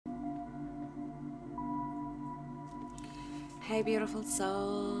Hey beautiful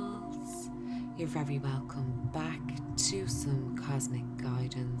souls, you're very welcome back to some cosmic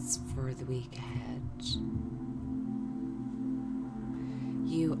guidance for the week ahead.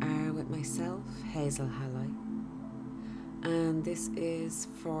 You are with myself, Hazel Halley, and this is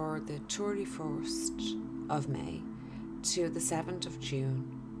for the 31st of May to the 7th of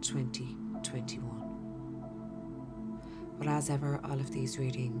June 2021. But as ever, all of these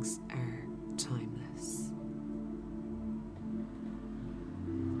readings are timeless.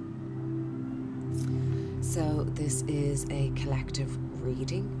 So this is a collective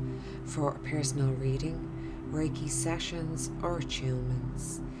reading for a personal reading, Reiki sessions or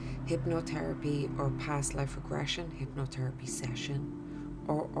attunements, hypnotherapy or past life regression hypnotherapy session,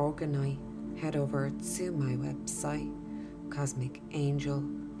 or orgonite. Head over to my website,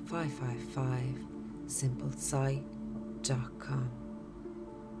 cosmicangel555simplesite.com.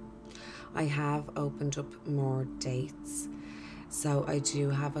 I have opened up more dates, so I do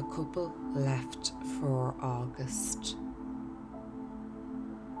have a couple left for August.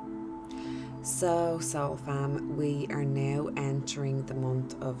 So Soul Fam, we are now entering the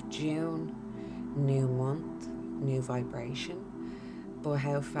month of June. New month, new vibration. But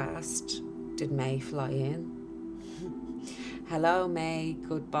how fast did May fly in? Hello May,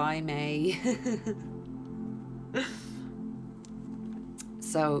 goodbye May.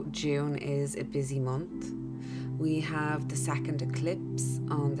 So June is a busy month. We have the second eclipse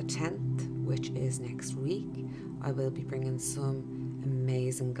on the 10th, which is next week. I will be bringing some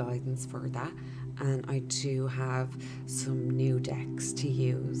amazing guidance for that, and I do have some new decks to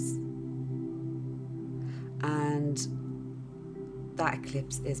use. And that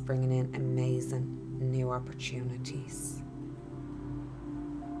eclipse is bringing in amazing new opportunities.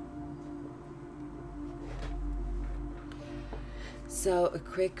 So a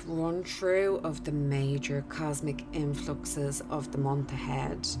quick run through of the major cosmic influxes of the month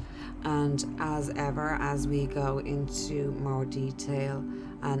ahead, and as ever, as we go into more detail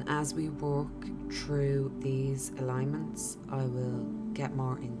and as we work through these alignments, I will get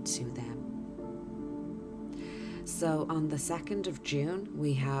more into them. So on the 2nd of June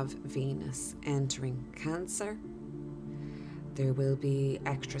we have Venus entering Cancer. There will be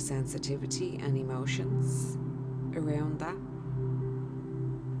extra sensitivity and emotions around that.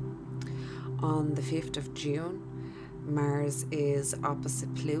 On the 5th of June, Mars is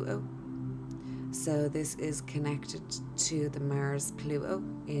opposite Pluto. So this is connected to the Mars-Pluto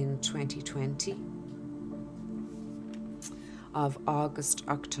in 2020 of August,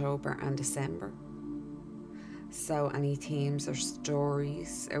 October and December. So any themes or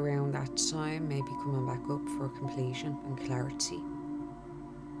stories around that time may be coming back up for completion and clarity.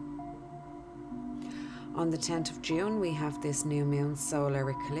 On the 10th of June, we have this new moon solar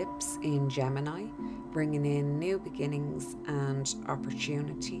eclipse in Gemini, bringing in new beginnings and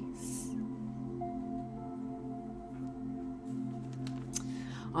opportunities.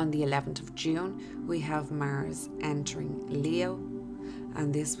 On the 11th of June, we have Mars entering Leo,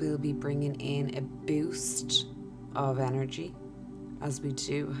 and this will be bringing in a boost of energy, as we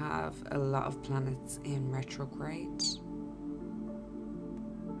do have a lot of planets in retrograde.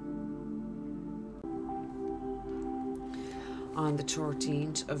 On the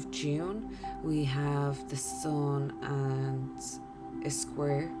 13th of June, we have the Sun and a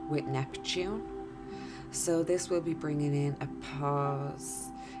square with Neptune. So this will be bringing in a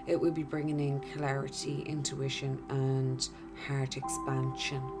pause. It will be bringing in clarity, intuition, and heart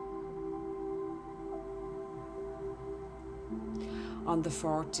expansion. On the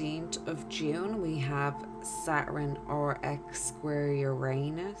 14th of June, we have Saturn or X square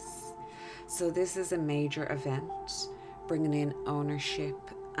Uranus. So this is a major event, bringing in ownership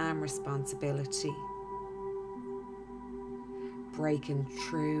and responsibility, breaking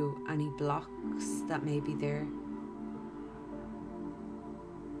through any blocks that may be there.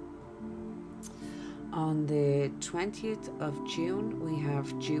 On the 20th of June, we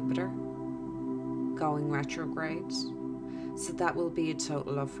have Jupiter going retrograde. So that will be a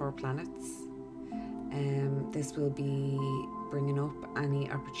total of 4 planets. This will be bringing up any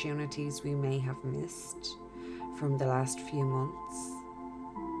opportunities we may have missed from the last few months.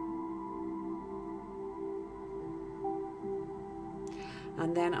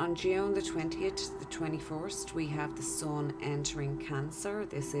 And then on June the 20th to the 21st, we have the Sun entering Cancer.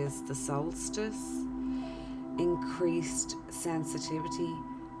 This is the solstice. Increased sensitivity,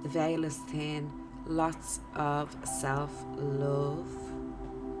 the veil is thin, lots of self-love.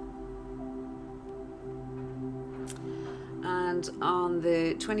 And on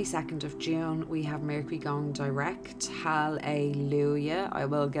the 22nd of June, we have Mercury going direct. Hallelujah. I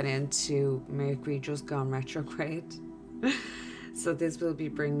will get into Mercury just gone retrograde. So this will be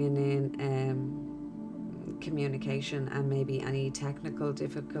bringing in communication, and maybe any technical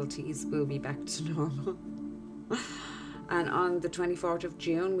difficulties will be back to normal. And on the 24th of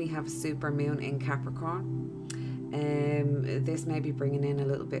June, we have a super moon in Capricorn. This may be bringing in a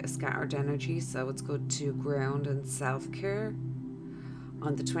little bit of scattered energy, so it's good to ground and self-care.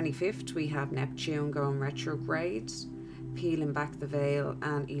 On the 25th, we have Neptune going retrograde, peeling back the veil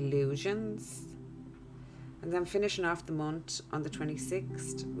and illusions. And then finishing off the month on the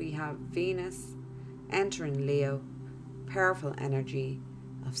 26th, we have Venus entering Leo, powerful energy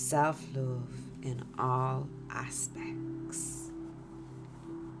of self-love in all aspects.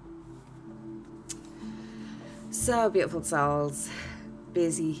 So, beautiful souls,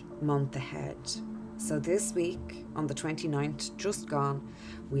 busy month ahead. So this week, on the 29th, just gone,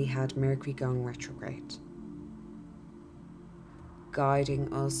 we had Mercury going retrograde,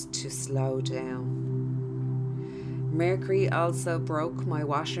 guiding us to slow down. Mercury also broke my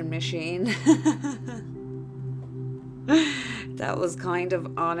washing machine. That was kind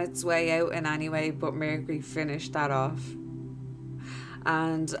of on its way out in anyway, but Mercury finished that off.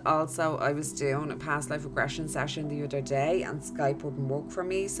 And also I was doing a past life regression session the other day and Skype wouldn't work for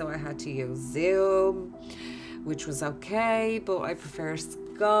me, so I had to use Zoom, which was okay, but I prefer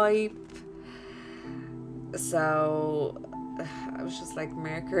Skype. So I was just like,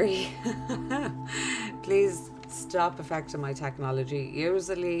 Mercury, please stop affecting my technology.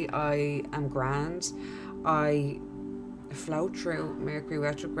 Usually I am grand. I flow through Mercury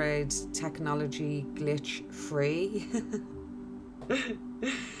retrograde technology glitch free.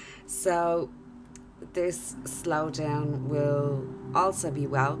 So this slowdown will also be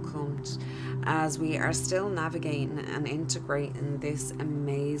welcomed as we are still navigating and integrating this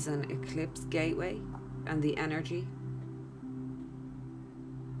amazing eclipse gateway and the energy.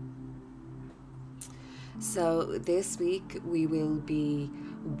 So this week we will be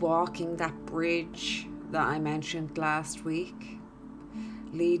walking that bridge that I mentioned last week,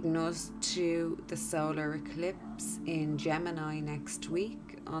 leading us to the solar eclipse in Gemini next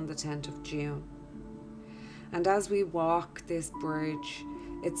week on the 10th of June. And as we walk this bridge,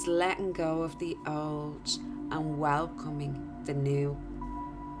 it's letting go of the old and welcoming the new.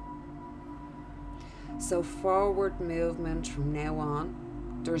 So forward movement from now on.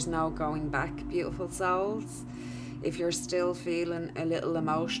 There's no going back, beautiful souls. If you're still feeling a little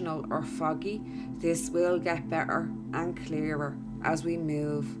emotional or foggy, this will get better and clearer as we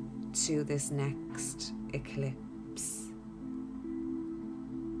move to this next eclipse.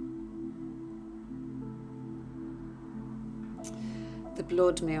 The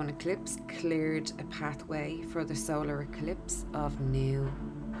blood moon eclipse cleared a pathway for the solar eclipse of new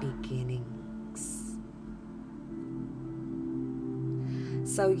beginnings.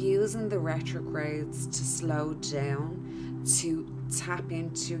 So using the retrogrades to slow down, to tap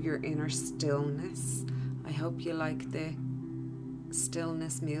into your inner stillness. I hope you like the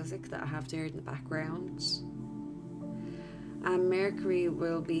stillness music that I have there in the background. And Mercury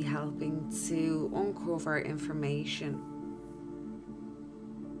will be helping to uncover information.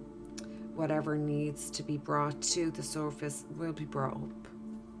 Whatever needs to be brought to the surface will be brought up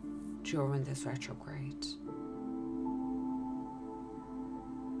during this retrograde.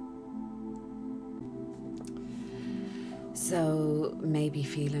 So maybe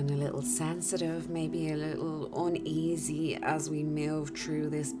feeling a little sensitive, maybe a little uneasy as we move through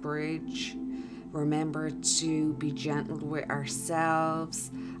this bridge. Remember to be gentle with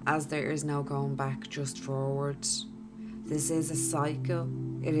ourselves, as there is no going back, just forward. This is a cycle,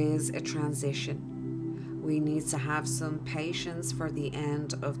 it is a transition. We need to have some patience for the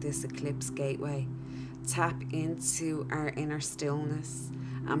end of this eclipse gateway. Tap into our inner stillness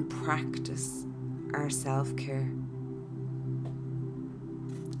and practice our self-care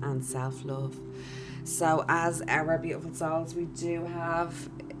and self-love. So as our beautiful souls, we do have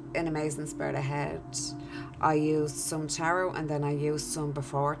an amazing spirit ahead. I used some tarot and then I used some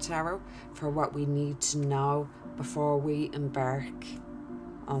before tarot for what we need to know before we embark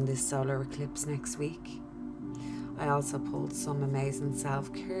on this solar eclipse next week. I also pulled some amazing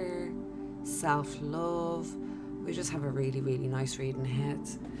self-care, self-love. We just have a really, really nice reading ahead.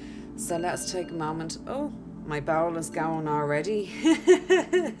 So let's take a moment. Oh, my bowl is going already.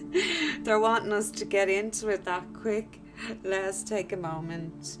 They're wanting us to get into it that quick. Let's take a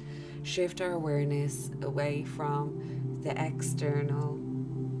moment, shift our awareness away from the external,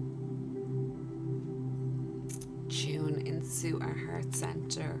 tune into our heart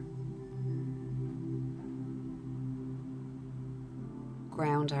center,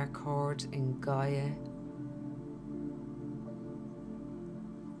 ground our cord in Gaia,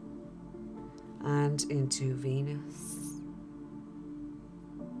 and into Venus.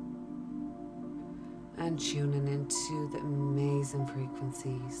 and tuning into the amazing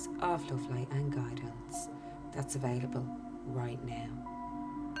frequencies of love, light and guidance that's available right now.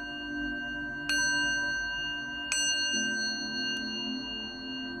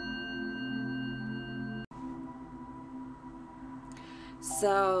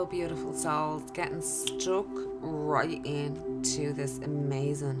 So beautiful souls, getting stuck right into this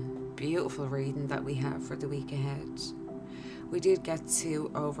amazing, beautiful reading that we have for the week ahead. We did get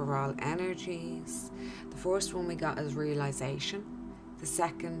 2 overall energies. The first one we got is realization. The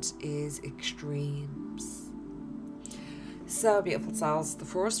second is extremes. So beautiful souls, the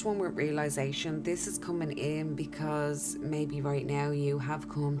first one with realization, this is coming in because maybe right now you have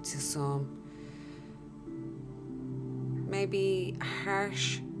come to some maybe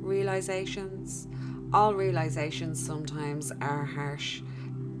harsh realizations. All realizations sometimes are harsh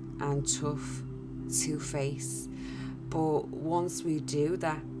and tough to face. But once we do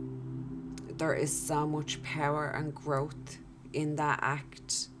that, there is so much power and growth in that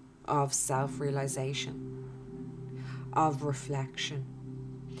act of self-realization, of reflection,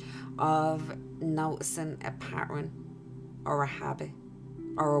 of noticing a pattern or a habit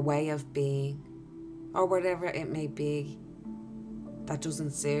or a way of being or whatever it may be that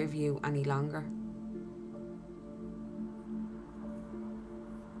doesn't serve you any longer.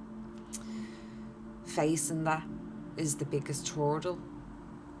 Facing that is the biggest hurdle,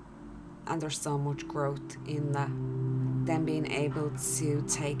 and there's so much growth in that. Then being able to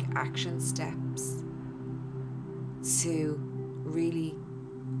take action steps to really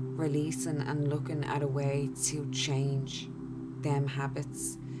releasing and looking at a way to change them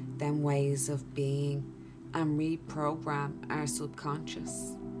habits, them ways of being, and reprogram our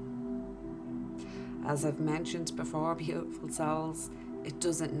subconscious. As I've mentioned before, beautiful souls, it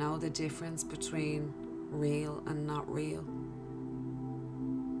doesn't know the difference between real and not real.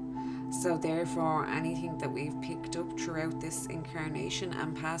 So therefore, anything that we've picked up throughout this incarnation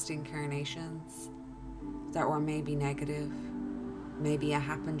and past incarnations that were maybe negative, maybe it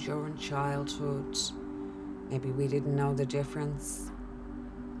happened during childhood, maybe we didn't know the difference,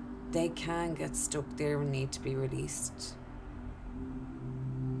 they can get stuck there and need to be released.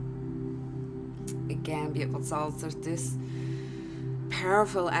 Again, beautiful souls, there's this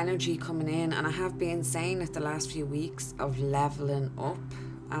powerful energy coming in, and I have been saying it the last few weeks of leveling up,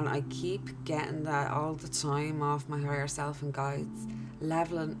 and I keep getting that all the time off my higher self and guides.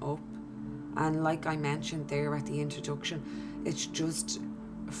 Leveling up, and like I mentioned there at the introduction, it's just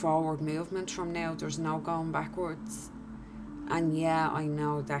forward movement from now. There's no going backwards. And yeah, I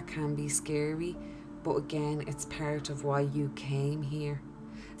know that can be scary, but again, it's part of why you came here.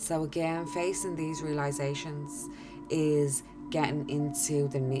 So again, facing these realizations is getting into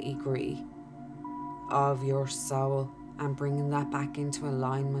the nitty-gritty of your soul and bringing that back into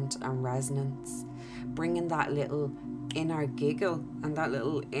alignment and resonance, bringing that little inner giggle and that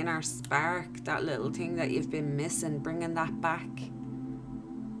little inner spark, that little thing that you've been missing, bringing that back,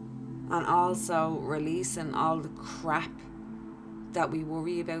 and also releasing all the crap that we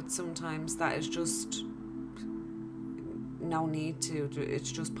worry about sometimes that is just no need to.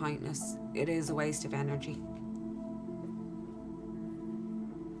 It's just pointless. It is a waste of energy.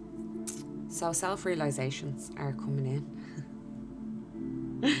 So self-realizations are coming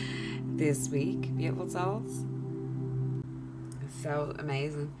in this week, beautiful souls. So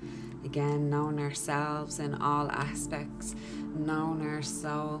amazing. Again, knowing ourselves in all aspects, knowing our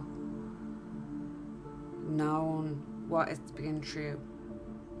soul, knowing what it's been through.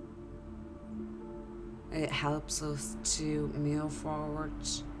 It helps us to move forward,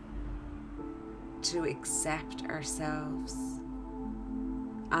 to accept ourselves,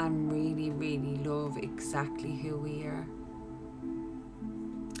 and really, really love exactly who we are.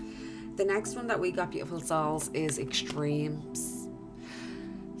 The next one that we got, beautiful souls, is extremes.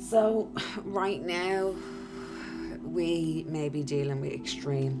 So right now, we may be dealing with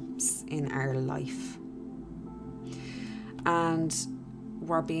extremes in our life. And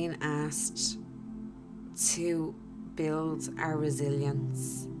we're being asked to build our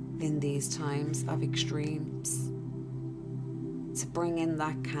resilience in these times of extremes, to bring in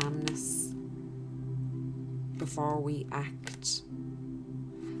that calmness before we act,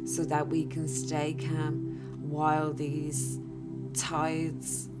 so that we can stay calm while these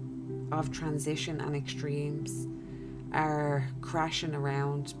tides of transition and extremes are crashing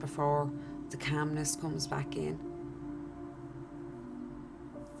around before the calmness comes back in.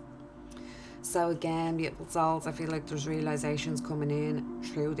 So again, beautiful souls, I feel like there's realizations coming in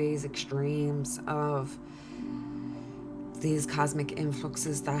through these extremes of these cosmic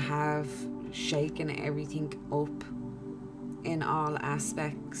influxes that have shaken everything up in all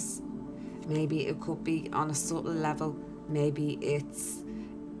aspects. Maybe it could be on a subtle level. Maybe it's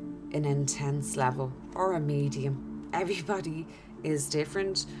an intense level or a medium. Everybody is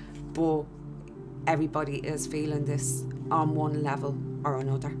different, but everybody is feeling this on one level or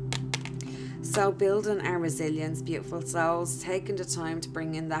another. So building our resilience, beautiful souls, taking the time to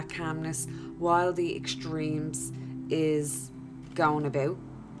bring in that calmness while the extremes is going about.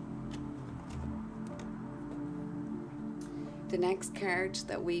 The next card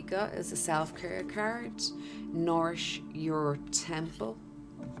that we got is a self-care card. Nourish your temple.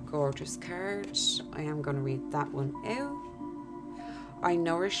 Gorgeous card. I am going to read that one out. I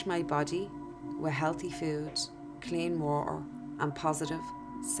nourish my body with healthy food, clean water, and positive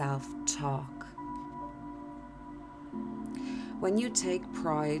self-talk. When you take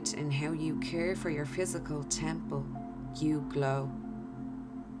pride in how you care for your physical temple, you glow.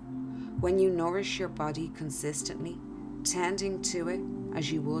 When you nourish your body consistently, tending to it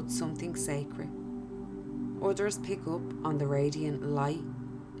as you would something sacred, others pick up on the radiant light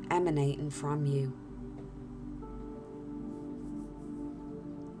emanating from you.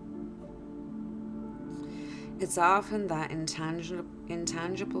 It's often that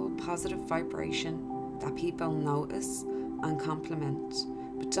intangible positive vibration that people notice and compliment,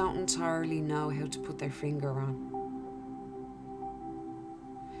 but don't entirely know how to put their finger on.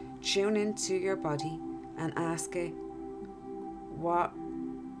 Tune into your body and ask it what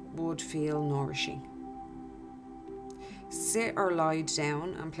would feel nourishing. Sit or lie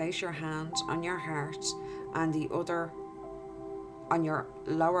down and place your hand on your heart and the other on your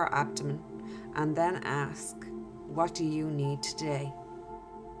lower abdomen, and then ask, what do you need today?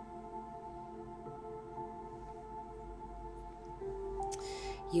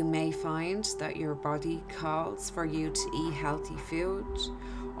 You may find that your body calls for you to eat healthy food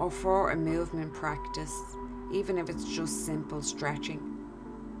or for a movement practice, even if it's just simple stretching.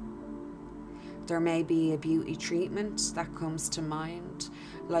 There may be a beauty treatment that comes to mind,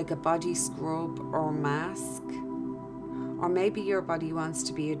 like a body scrub or mask. Or maybe your body wants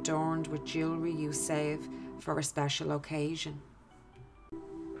to be adorned with jewelry you save for a special occasion.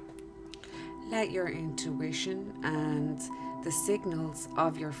 Let your intuition and the signals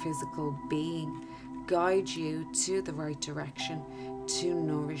of your physical being guide you to the right direction to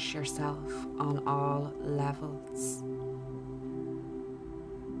nourish yourself on all levels.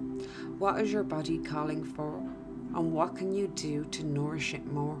 What is your body calling for, and what can you do to nourish it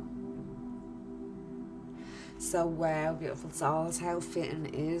more? So wow, beautiful souls, how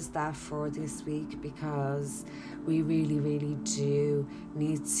fitting is that for this week, because we really do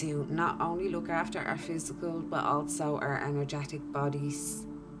need to not only look after our physical but also our energetic bodies.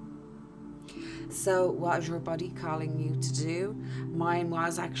 So what is your body calling you to do? Mine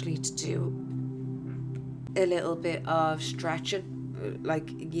was actually to do a little bit of stretching, like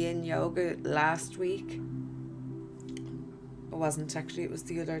yin yoga last week. It wasn't actually, it was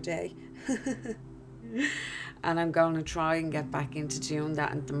the other day. And I'm going to try and get back into doing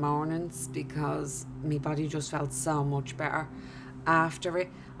that in the mornings, because my body just felt so much better after it.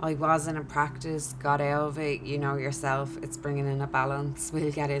 I was in a practice, got out of it, you know yourself, it's bringing in a balance.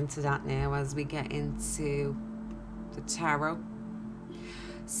 We'll get into that now as we get into the tarot.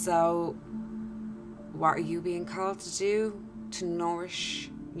 So what are you being called to do to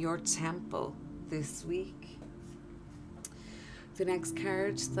nourish your temple this week? The next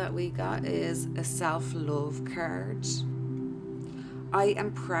card that we got is a self-love card. I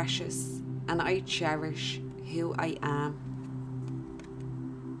am precious and I cherish who I am.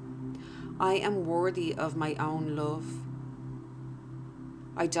 I am worthy of my own love.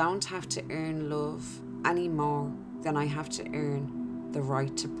 I don't have to earn love any more than I have to earn the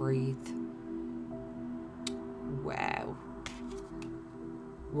right to breathe. Wow.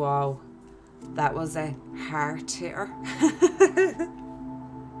 Whoa. That was a heart hitter.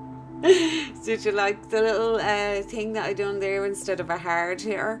 Did you like the little thing that I done there? Instead of a hard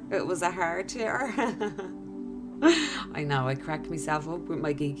hitter, it was a heart hitter. I know, I crack myself up with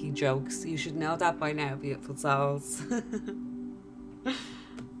my geeky jokes. You should know that by now, beautiful souls.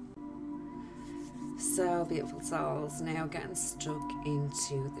 So, beautiful souls, now getting stuck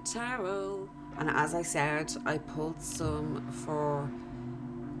into the tarot. And as I said, I pulled some for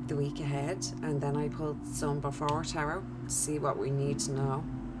the week ahead, and then I pulled some before tarot to see what we need to know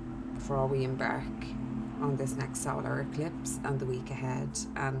before we embark on this next solar eclipse and the week ahead,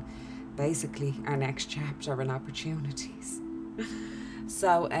 and basically our next chapter and opportunities.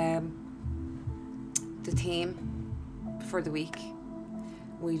 So the theme for the week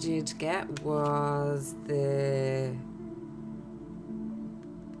we did get was the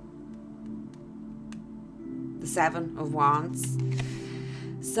Seven of Wands.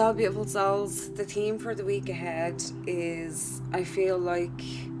 So, beautiful souls, the theme for the week ahead is, I feel like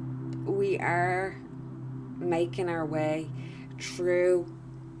we are making our way through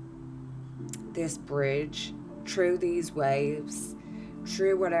this bridge, through these waves,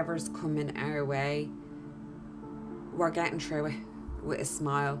 through whatever's coming our way. We're getting through it with a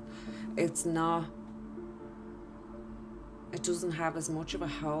smile. It doesn't have as much of a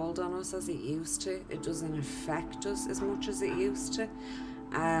hold on us as it used to. It doesn't affect us as much as it used to.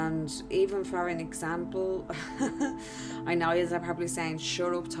 And even for an example, I know you're probably saying,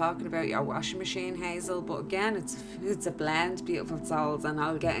 shut up talking about your washing machine, Hazel, but again, it's a blend, beautiful souls, and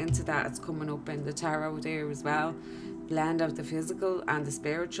I'll get into that. It's coming up in the tarot there as well. Blend of the physical and the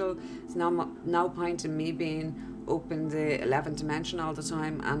spiritual. There's no point in me being up in the 11th dimension all the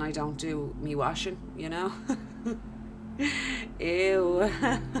time and I don't do me washing, you know. Ew.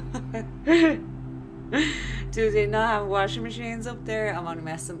 Do they not have washing machines up there? I'm only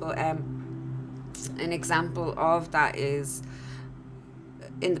messing, but an example of that is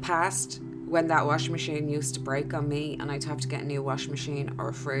in the past when that washing machine used to break on me and I'd have to get a new washing machine or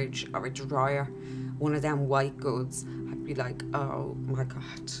a fridge or a dryer, one of them white goods, I'd be like, oh my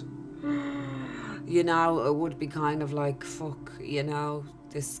god, you know, it would be kind of like, fuck, you know,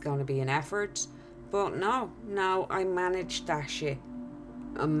 this is going to be an effort. But no, I managed that shit.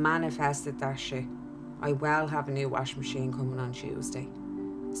 I manifested that shit. I will have a new washing machine coming on Tuesday.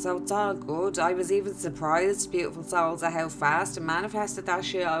 So it's all good. I was even surprised, beautiful souls, at how fast I manifested that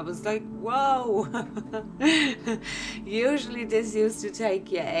shit. I was like, whoa. Usually this used to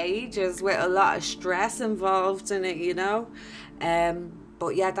take you ages with a lot of stress involved in it, you know.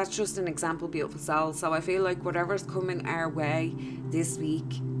 But yeah, that's just an example, beautiful souls. So I feel like whatever's coming our way this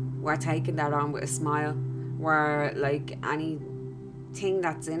week, we're taking that on with a smile. We're like, anything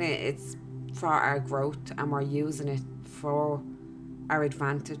that's in it, it's for our growth and we're using it for our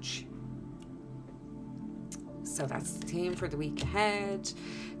advantage. So that's the theme for the week ahead.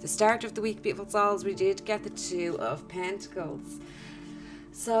 The start of the week, beautiful souls, we did get the Two of Pentacles.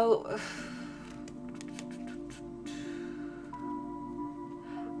 So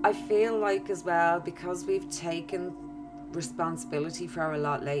I feel like as well, because we've taken responsibility for a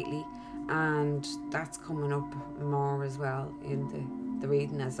lot lately, and that's coming up more as well in the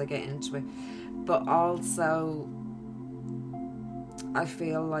reading as I get into it, but also I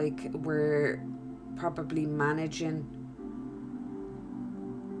feel like we're probably managing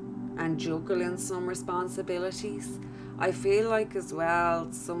and juggling some responsibilities. I feel like as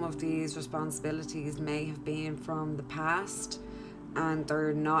well some of these responsibilities may have been from the past and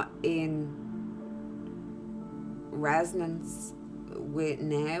they're not in resonance with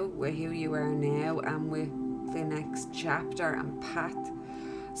now, with who you are now and with the next chapter and path.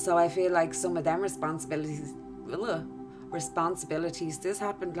 So I feel like some of them responsibilities, this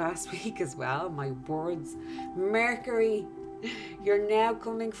happened last week as well, my words. Mercury, you're now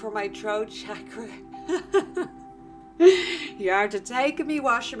coming for my throat chakra. You are to take me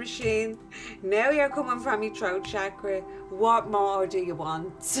washing machine. Now you're coming from your throat chakra. What more do you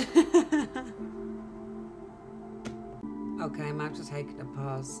want? Okay, I'm after taking a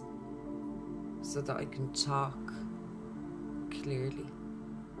pause so that I can talk clearly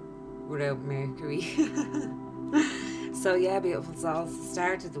without Mercury. So yeah, beautiful souls, the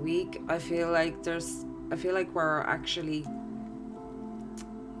start of the week, I feel like we're actually,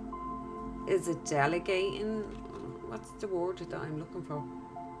 is it delegating? What's the word that I'm looking for?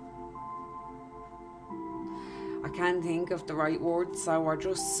 I can't think of the right word. So we're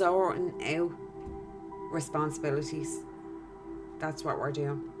just sorting out responsibilities. That's what we're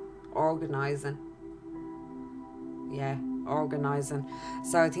doing. Organising. Yeah, organising.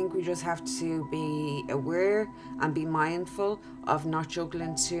 So I think we just have to be aware and be mindful of not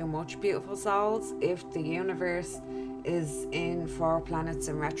juggling too much, beautiful souls. If the universe is in 4 planets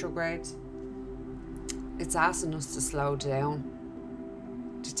in retrograde, it's asking us to slow down,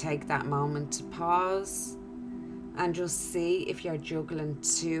 to take that moment to pause and just see if you're juggling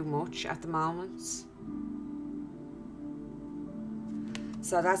too much at the moment.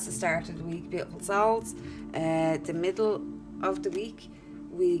 So that's the start of the week, beautiful souls. The middle of the week,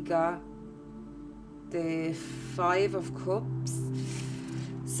 we got the 5 of Cups.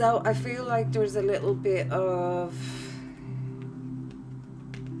 So I feel like there's a little bit of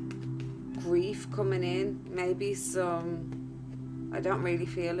grief coming in, maybe some, I don't really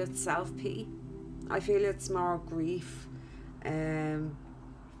feel it's self-pity. I feel it's more grief,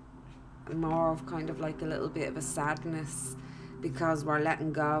 more of kind of like a little bit of a sadness because we're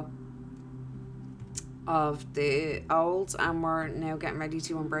letting go of the old, and we're now getting ready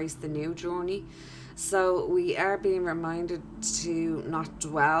to embrace the new journey. So we are being reminded to not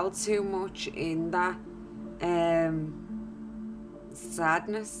dwell too much in that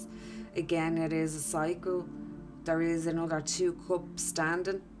sadness. Again, it is a cycle. There is another 2 cups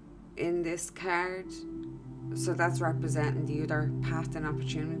standing in this card, so that's representing the other path and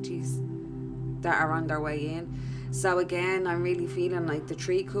opportunities that are on their way in. So again, I'm really feeling like the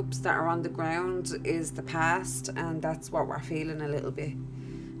 3 cups that are on the ground is the past, and that's what we're feeling a little bit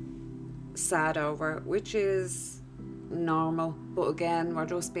sad over, which is normal. But again, we're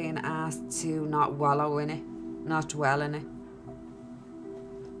just being asked to not wallow in it, not dwell in it.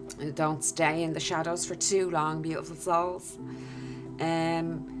 And don't stay in the shadows for too long, beautiful souls.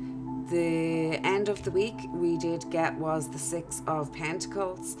 The end of the week we did get was the 6 of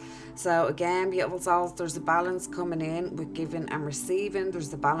Pentacles. So again, beautiful souls, there's a balance coming in with giving and receiving.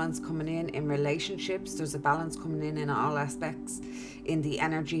 There's a balance coming in relationships. There's a balance coming in all aspects, in the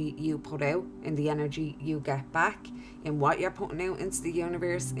energy you put out, in the energy you get back, in what you're putting out into the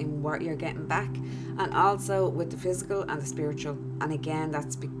universe, in what you're getting back, and also with the physical and the spiritual. And again,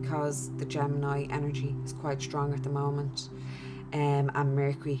 that's because the Gemini energy is quite strong at the moment. And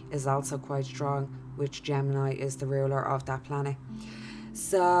Mercury is also quite strong, which Gemini is the ruler of that planet.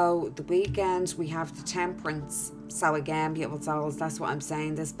 So the weekend we have the Temperance. So again, beautiful souls, that's what I'm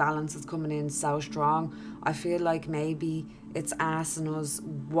saying. This balance is coming in so strong. I feel like maybe it's asking us,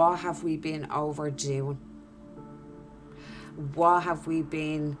 what have we been overdoing? What have we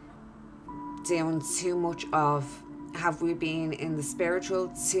been doing too much of? Have we been in the spiritual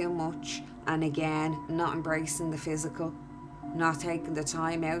too much? And again, not embracing the physical, not taking the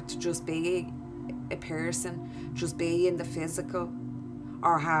time out to just be a person, just be in the physical?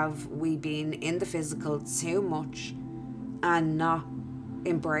 Or have we been in the physical too much and not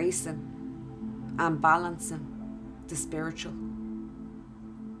embracing and balancing the spiritual?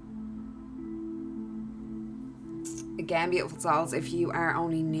 Again, beautiful souls, if you are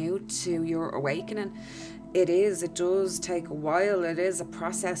only new to your awakening, it does take a while. It is a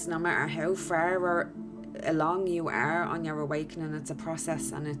process. No matter how far or along you are on your awakening, it's a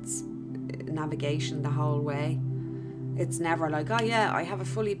process, and it's navigation the whole way. It's never like, oh yeah, I have a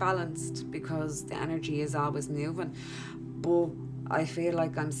fully balanced, because the energy is always moving. But I feel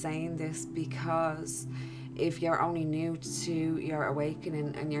like I'm saying this because if you're only new to your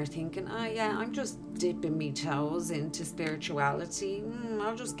awakening and you're thinking, oh yeah, I'm just dipping me toes into spirituality,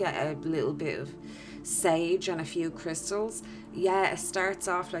 I'll just get a little bit of sage and a few crystals. Yeah, it starts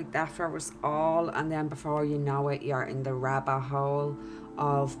off like that for us all, and then before you know it, you're in the rabbit hole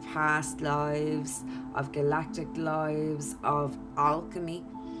of past lives, of galactic lives, of alchemy,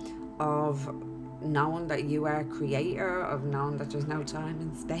 of knowing that you are a creator, of knowing that there's no time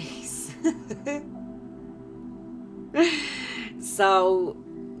and space. So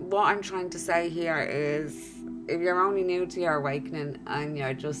what I'm trying to say here is, if you're only new to your awakening and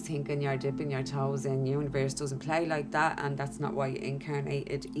you're just thinking you're dipping your toes in, the universe doesn't play like that, and that's not why you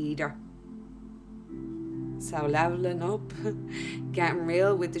incarnated either. So leveling up, getting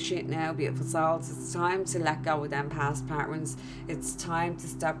real with the shit now, beautiful souls. It's time to let go of them past patterns. It's time to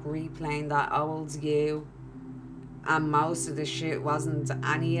stop replaying that old you. And most of the shit wasn't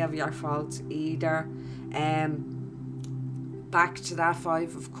any of your fault either. Back to that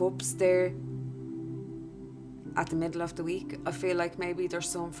 5 of Cups there at the middle of the week, I feel like maybe there's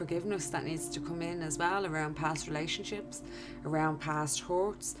some forgiveness that needs to come in as well, around past relationships, around past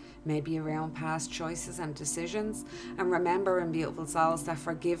hurts, maybe around past choices and decisions. And remember, in beautiful souls, that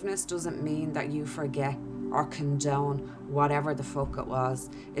forgiveness doesn't mean that you forget or condone whatever the fuck it was.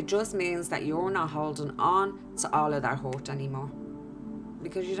 It just means that you're not holding on to all of that hurt anymore,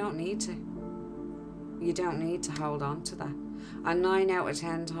 because you don't need to. You don't need to hold on to that. And 9 out of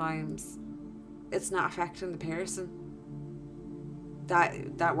 10 times, it's not affecting the person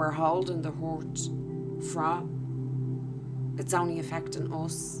that we're holding the hurt from. It's only affecting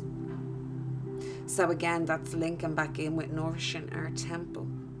us. So again, that's linking back in with nourishing our temple,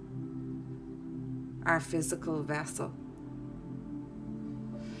 our physical vessel.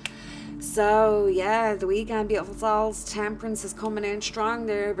 So yeah, the weekend, beautiful souls, Temperance is coming in strong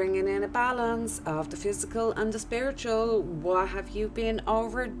there, bringing in a balance of the physical and the spiritual. What have you been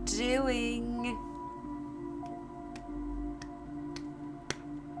overdoing?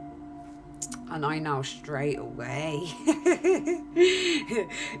 And I know straight away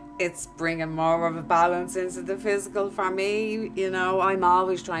it's bringing more of a balance into the physical for me. You know, I'm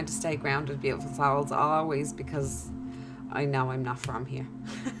always trying to stay grounded, beautiful souls, always, because I know I'm not from here.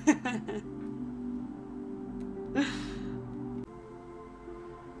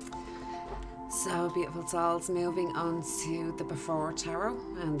 So beautiful souls, moving on to the Before Tarot,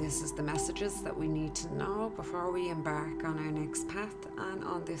 and this is the messages that we need to know before we embark on our next path and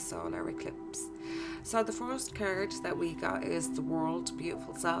on this solar eclipse. So the first card that we got is the World,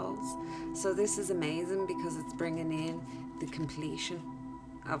 beautiful souls. So this is amazing because it's bringing in the completion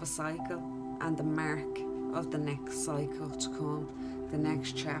of a cycle and the mark of the next cycle to come, the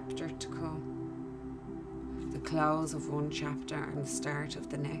next chapter to come, the close of one chapter and the start of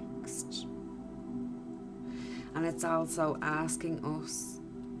the next. And it's also asking us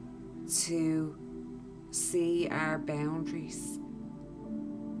to see our boundaries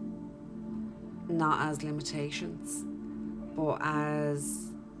not as limitations, but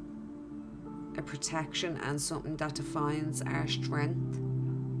as a protection and something that defines our strength.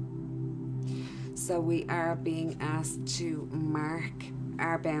 So we are being asked to mark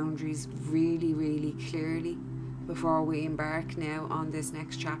our boundaries really, really clearly before we embark now on this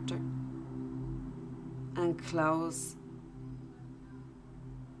next chapter, and close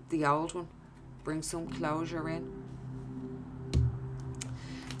the old one, bring some closure in.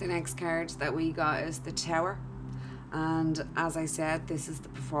 The next card that we got is the Tower, and as I said, this is the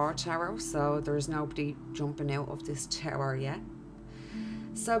Before Tarot, so there's nobody jumping out of this tower yet.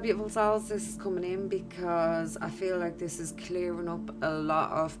 So beautiful souls, this is coming in because I feel like this is clearing up a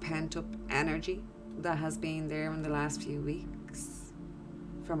lot of pent up energy that has been there in the last few weeks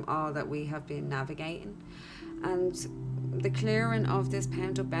from all that we have been navigating. And the clearing of this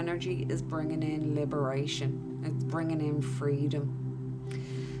pent up energy is bringing in liberation. It's bringing in freedom.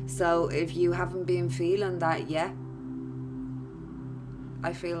 So if you haven't been feeling that yet,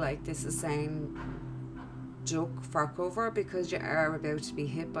 I feel like this is saying duck for cover, because you are about to be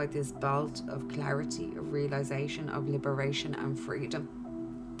hit by this bolt of clarity, of realization, of liberation and freedom.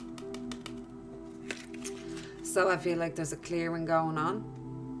 So I feel like there's a clearing going on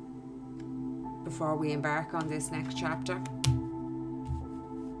before we embark on this next chapter.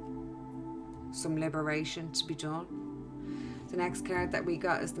 Some liberation to be done. The next card that we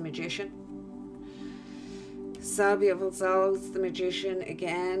got is the Magician. So beautiful souls, the Magician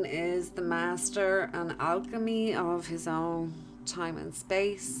again is the master and alchemy of his own time and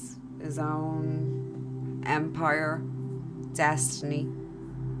space, his own empire, destiny.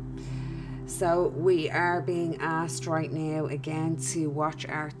 So we are being asked right now again to watch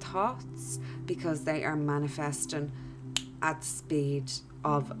our thoughts, because they are manifesting at the speed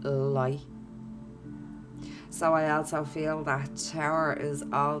of light. So I also feel that Tower is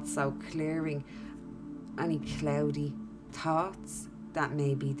also clearing any cloudy thoughts that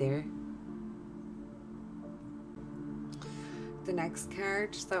may be there. The next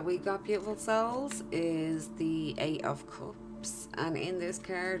card that we got, beautiful souls, is the Eight of Cups, and in this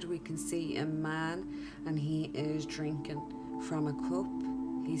card we can see a man, and he is drinking from a cup.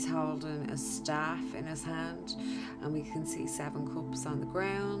 He's holding a staff in his hand, and we can see 7 cups on the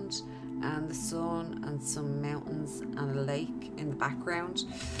ground, and the sun and some mountains and a lake in the background.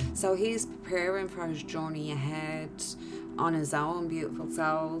 So he's preparing for his journey ahead on his own, beautiful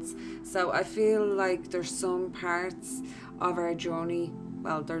souls. So I feel like there's some parts of our journey,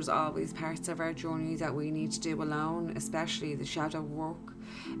 well, there's always parts of our journey that we need to do alone, especially the shadow work,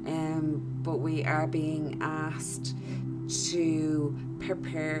 but we are being asked to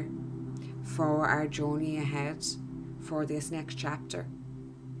prepare for our journey ahead, for this next chapter,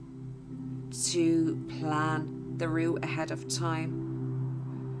 to plan the route ahead of time,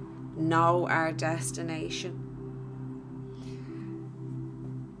 know our destination,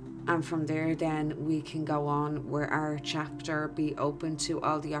 and from there then we can go on where our chapter be open to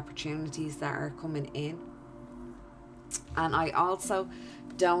all the opportunities that are coming in. And I also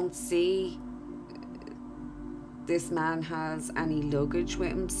don't see this man has any luggage with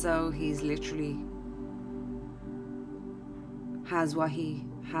him, so he's literally has what he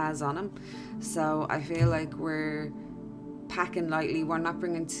has on him. So I feel like we're packing lightly. We're not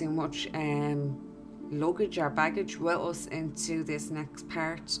bringing too much luggage or baggage with us into this next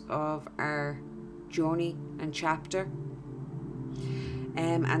part of our journey and chapter.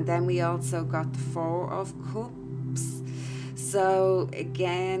 And then we also got the Four of Cups. So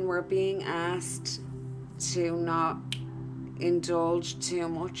again, we're being asked to not indulge too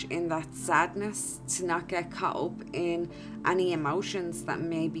much in that sadness, to not get caught up in any emotions that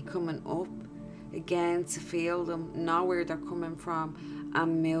may be coming up. Again, to feel them, know where they're coming from,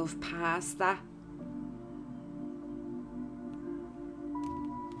 and move past that.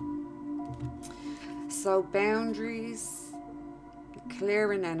 So boundaries,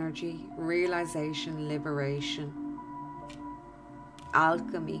 clearing energy, realization, liberation,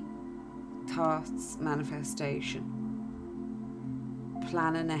 alchemy, thoughts, manifestation,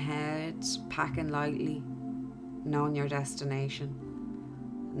 planning ahead, packing lightly, knowing your destination,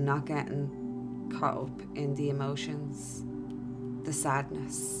 not getting caught up in the emotions, the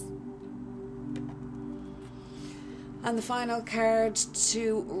sadness. And the final card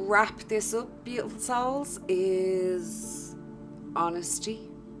to wrap this up, beautiful souls, is honesty.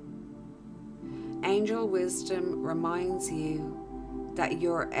 Angel wisdom reminds you that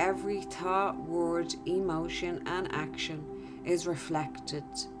your every thought, word, emotion and action is reflected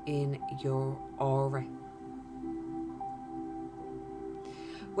in your aura.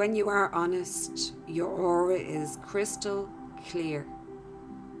 When you are honest, your aura is crystal clear.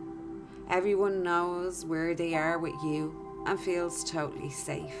 Everyone knows where they are with you and feels totally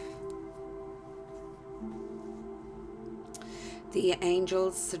safe. The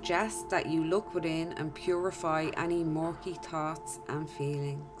angels suggest that you look within and purify any murky thoughts and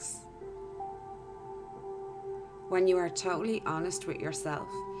feelings. When you are totally honest with yourself,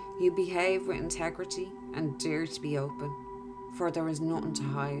 you behave with integrity and dare to be open, for there is nothing to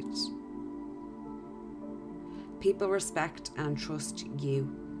hide. People respect and trust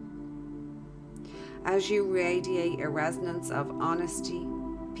you. As you radiate a resonance of honesty,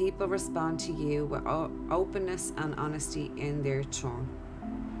 people respond to you with openness and honesty in their turn.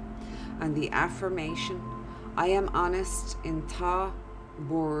 And the affirmation, I am honest in thought,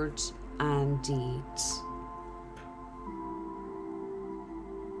 word, and deed.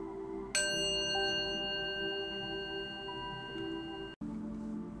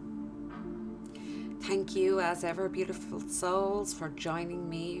 Thank you as ever, beautiful souls, for joining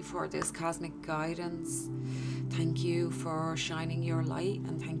me for this cosmic guidance. Thank you for shining your light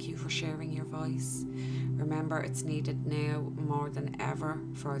and thank you for sharing your voice. Remember, it's needed now more than ever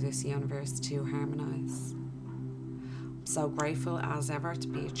for this universe to harmonize. I'm so grateful as ever to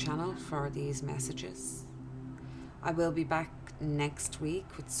be a channel for these messages. I will be back next week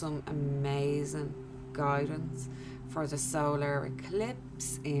with some amazing guidance for the solar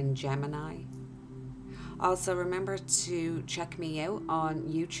eclipse in Gemini. Also, remember to check me out on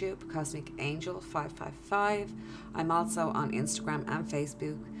YouTube, Cosmic Angel 555. I'm also on Instagram and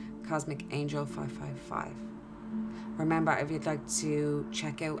Facebook, Cosmic Angel 555. Remember, if you'd like to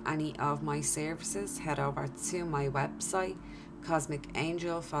check out any of my services, head over to my website,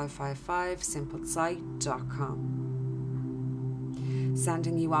 cosmicangel555simplesite.com.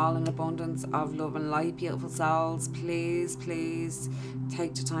 Sending you all an abundance of love and light, beautiful souls. Please, please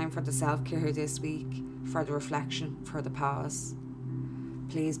take the time for the self-care this week, for the reflection, for the pause.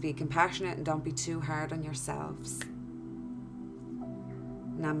 Please be compassionate and don't be too hard on yourselves.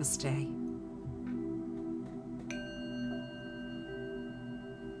 Namaste.